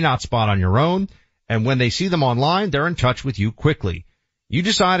threats you may not spot on your own, and when they see them online, they're in touch with you quickly. You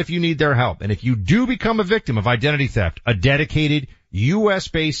decide if you need their help, and if you do become a victim of identity theft, a dedicated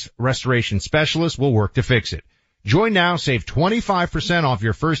U.S.-based restoration specialist will work to fix it. Join now, save 25% off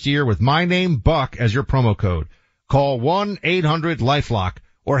your first year with my name, Buck, as your promo code. Call 1-800-LifeLock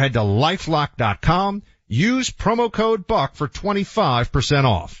or head to lifelock.com. Use promo code Buck for 25%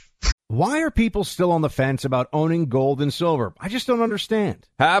 off. Why are people still on the fence about owning gold and silver? I just don't understand.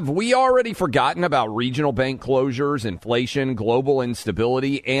 Have we already forgotten about regional bank closures, inflation, global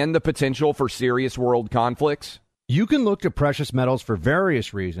instability, and the potential for serious world conflicts? You can look to precious metals for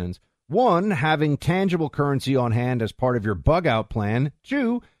various reasons. 1, having tangible currency on hand as part of your bug-out plan.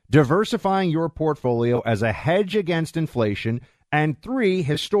 2, diversifying your portfolio as a hedge against inflation. And 3,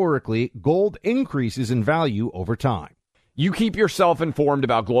 historically, gold increases in value over time. You keep yourself informed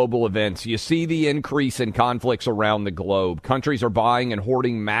about global events. You see the increase in conflicts around the globe. Countries are buying and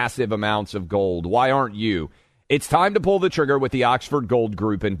hoarding massive amounts of gold. Why aren't you? It's time to pull the trigger with the Oxford Gold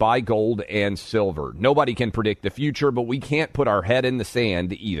Group and buy gold and silver. Nobody can predict the future, but we can't put our head in the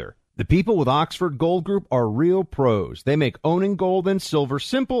sand either. The people with Oxford Gold Group are real pros. They make owning gold and silver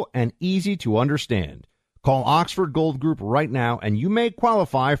simple and easy to understand. Call Oxford Gold Group right now, and you may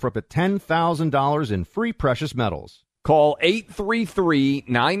qualify for up to $10,000 in free precious metals. Call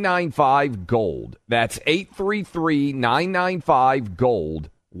 833-995-GOLD. That's 833-995-GOLD.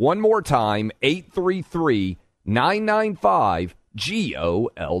 One more time,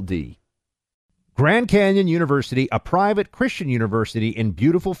 833-995-GOLD. Grand Canyon University, a private Christian university in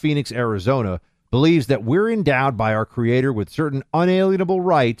beautiful Phoenix, Arizona, believes that we're endowed by our Creator with certain unalienable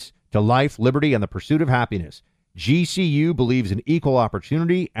rights to life, liberty, and the pursuit of happiness. GCU believes in equal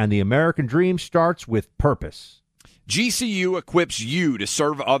opportunity, and the American dream starts with purpose. GCU equips you to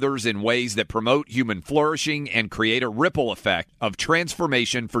serve others in ways that promote human flourishing and create a ripple effect of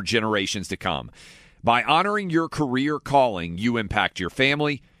transformation for generations to come. By honoring your career calling, you impact your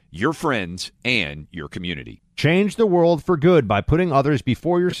family, your friends, and your community. Change the world for good by putting others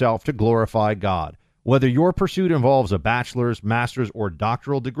before yourself to glorify God. Whether your pursuit involves a bachelor's, master's, or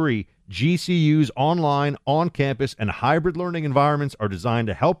doctoral degree, GCU's online, on-campus, and hybrid learning environments are designed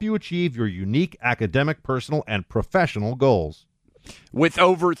to help you achieve your unique academic, personal, and professional goals. With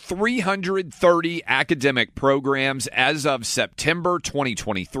over 330 academic programs as of September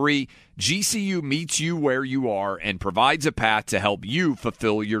 2023, GCU meets you where you are and provides a path to help you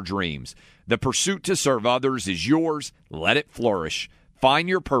fulfill your dreams. The pursuit to serve others is yours. Let it flourish. Find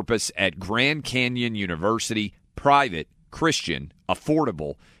your purpose at Grand Canyon University, private, Christian,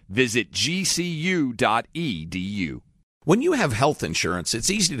 affordable. Visit gcu.edu. When you have health insurance,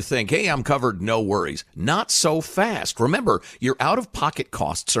 it's easy to think, hey, I'm covered, no worries. Not so fast. Remember, your out-of-pocket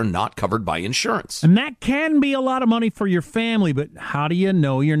costs are not covered by insurance. And that can be a lot of money for your family, but how do you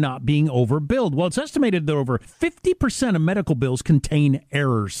know you're not being overbilled? Well, it's estimated that over 50% of medical bills contain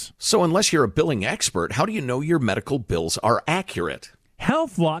errors. So unless you're a billing expert, how do you know your medical bills are accurate?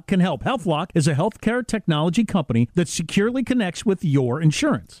 HealthLock can help. HealthLock is a healthcare technology company that securely connects with your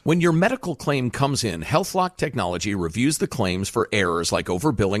insurance. When your medical claim comes in, HealthLock technology reviews the claims for errors like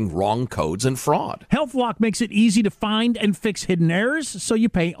overbilling, wrong codes, and fraud. HealthLock makes it easy to find and fix hidden errors so you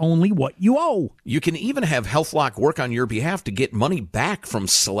pay only what you owe. You can even have HealthLock work on your behalf to get money back from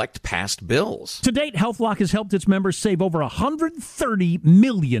select past bills. To date, HealthLock has helped its members save over $130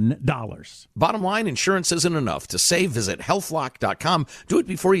 million. Bottom line, insurance isn't enough. To save, visit healthlock.com. Do it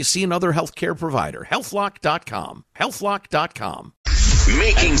before you see another healthcare provider. Healthlock.com. Healthlock.com.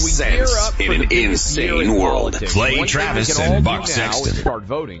 Making sense in an insane world. Clay Travis and Buck Sexton. Start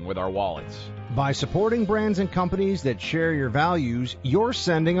voting with our wallets. By supporting brands and companies that share your values, you're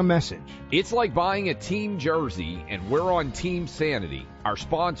sending a message. It's like buying a team jersey, and we're on Team Sanity. Our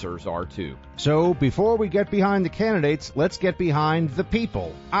sponsors are too. So before we get behind the candidates, let's get behind the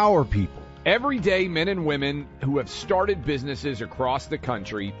people, our people. Everyday men and women who have started businesses across the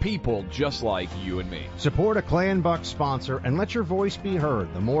country, people just like you and me. Support a Clay and Buck sponsor and let your voice be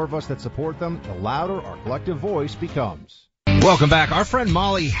heard. The more of us that support them, the louder our collective voice becomes. Welcome back. Our friend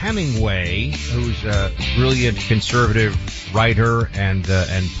Molly Hemingway, who's a brilliant conservative writer and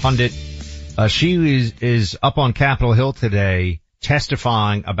pundit, she is up on Capitol Hill today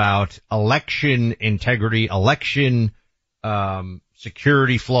testifying about election integrity, election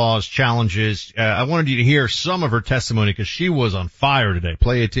security flaws, challenges. I wanted you to hear some of her testimony because she was on fire today.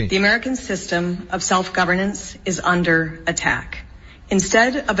 Play 18. The American system of self-governance is under attack.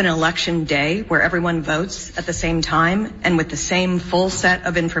 Instead of an election day where everyone votes at the same time and with the same full set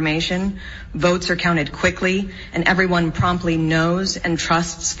of information, votes are counted quickly and everyone promptly knows and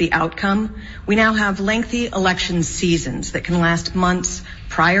trusts the outcome, we now have lengthy election seasons that can last months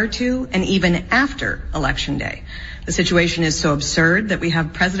prior to and even after Election Day. The situation is so absurd that we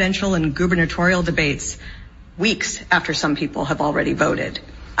have presidential and gubernatorial debates weeks after some people have already voted.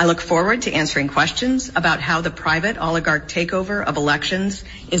 I look forward to answering questions about how the private oligarch takeover of elections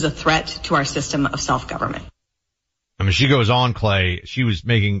is a threat to our system of self-government. I mean, she goes on, Clay. She was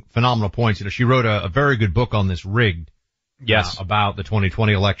making phenomenal points. You know, she wrote a very good book on this rigged. Yes. About the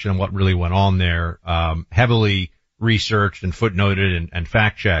 2020 election and what really went on there. Heavily researched and footnoted and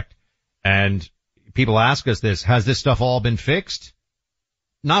fact-checked. And people ask us this, has this stuff all been fixed?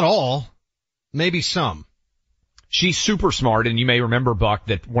 Not all. Maybe some. She's super smart, and you may remember, Buck,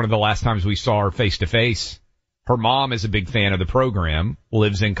 that one of the last times we saw her face-to-face, her mom is a big fan of the program,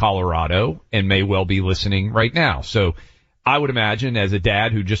 lives in Colorado, and may well be listening right now. So I would imagine, as a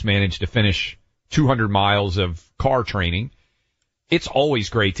dad who just managed to finish 200 miles of car training, it's always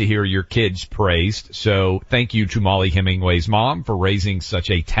great to hear your kids praised. So thank you to Molly Hemingway's mom for raising such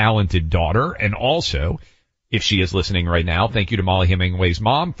a talented daughter. And also, if she is listening right now, thank you to Molly Hemingway's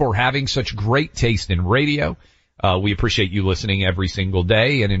mom for having such great taste in radio. We appreciate you listening every single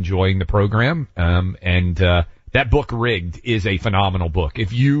day and enjoying the program. That book, Rigged, is a phenomenal book.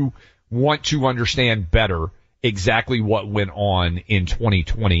 If you want to understand better exactly what went on in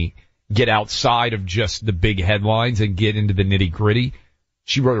 2020, get outside of just the big headlines and get into the nitty-gritty,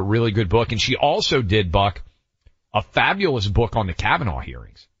 she wrote a really good book. And she also did, Buck, a fabulous book on the Kavanaugh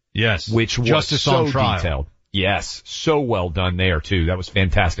hearings. Yes. Which was Justice so on Trial. detailed. Yes. So well done there, too. That was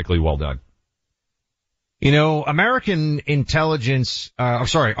fantastically well done. You know, artificial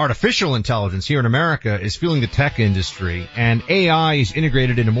intelligence here in America is fueling the tech industry, and AI is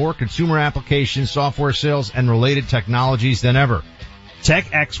integrated into more consumer applications, software sales, and related technologies than ever.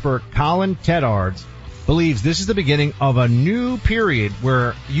 Tech expert Colin Teddards believes this is the beginning of a new period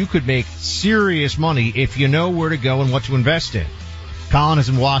where you could make serious money if you know where to go and what to invest in. Colin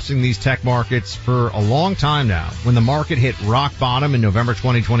has been watching these tech markets for a long time now. When the market hit rock bottom in November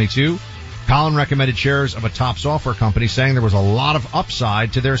 2022, Colin recommended shares of a top software company, saying there was a lot of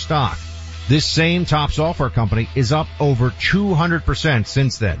upside to their stock. This same top software company is up over 200%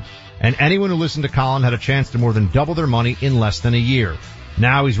 since then. And anyone who listened to Colin had a chance to more than double their money in less than a year.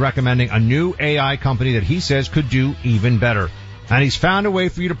 Now he's recommending a new AI company that he says could do even better. And he's found a way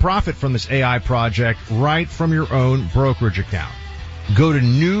for you to profit from this AI project right from your own brokerage account. Go to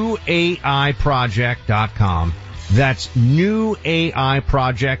newaiproject.com. That's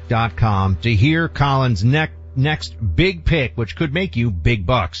newaiproject.com to hear Colin's next big pick, which could make you big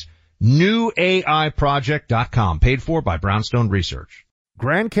bucks. Newaiproject.com, paid for by Brownstone Research.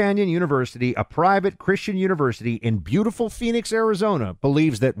 Grand Canyon University, a private Christian university in beautiful Phoenix, Arizona,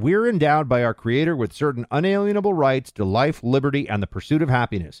 believes that we're endowed by our Creator with certain unalienable rights to life, liberty, and the pursuit of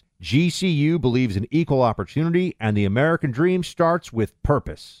happiness. GCU believes in equal opportunity, and the American dream starts with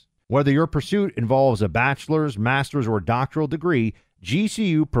purpose. Whether your pursuit involves a bachelor's, master's, or doctoral degree,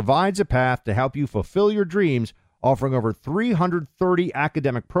 GCU provides a path to help you fulfill your dreams, offering over 330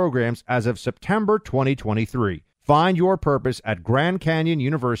 academic programs as of September 2023. Find your purpose at Grand Canyon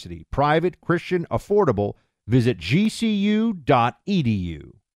University. Private, Christian, affordable. Visit gcu.edu.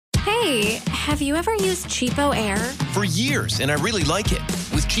 Hey, have you ever used Cheapo Air? For years, and I really like it.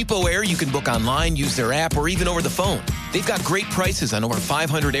 With Cheapo Air, you can book online, use their app, or even over the phone. They've got great prices on over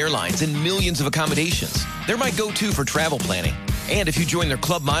 500 airlines and millions of accommodations. They're my go-to for travel planning. And if you join their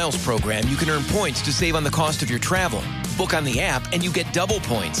Club Miles program, you can earn points to save on the cost of your travel. Book on the app, and you get double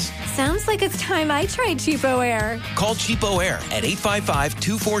points. Sounds like it's time I tried Cheapo Air. Call Cheapo Air at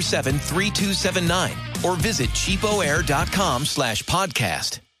 855-247-3279 or visit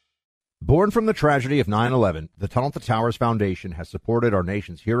cheapoair.com/podcast. Born from the tragedy of 9/11, the Tunnel to Towers Foundation has supported our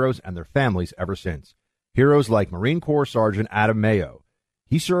nation's heroes and their families ever since. Heroes like Marine Corps Sergeant Adam Mayo.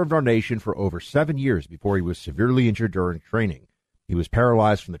 He served our nation for over 7 years before he was severely injured during training. He was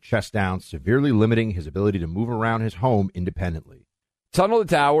paralyzed from the chest down, severely limiting his ability to move around his home independently. Tunnel to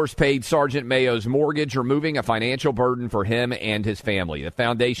Towers paid Sergeant Mayo's mortgage, removing a financial burden for him and his family. The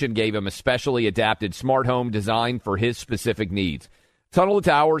foundation gave him a specially adapted smart home designed for his specific needs. Tunnel to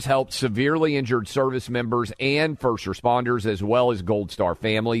Towers helped severely injured service members and first responders, as well as Gold Star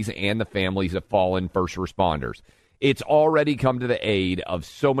families and the families of fallen first responders. It's already come to the aid of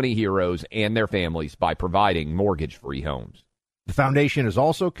so many heroes and their families by providing mortgage-free homes. The foundation is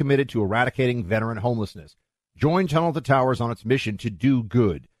also committed to eradicating veteran homelessness. Join Tunnel to Towers on its mission to do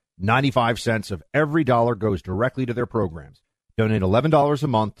good. 95 cents of every dollar goes directly to their programs. Donate $11 a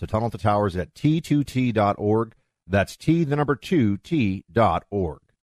month to Tunnel to Towers at T2T.org. That's T2T.org.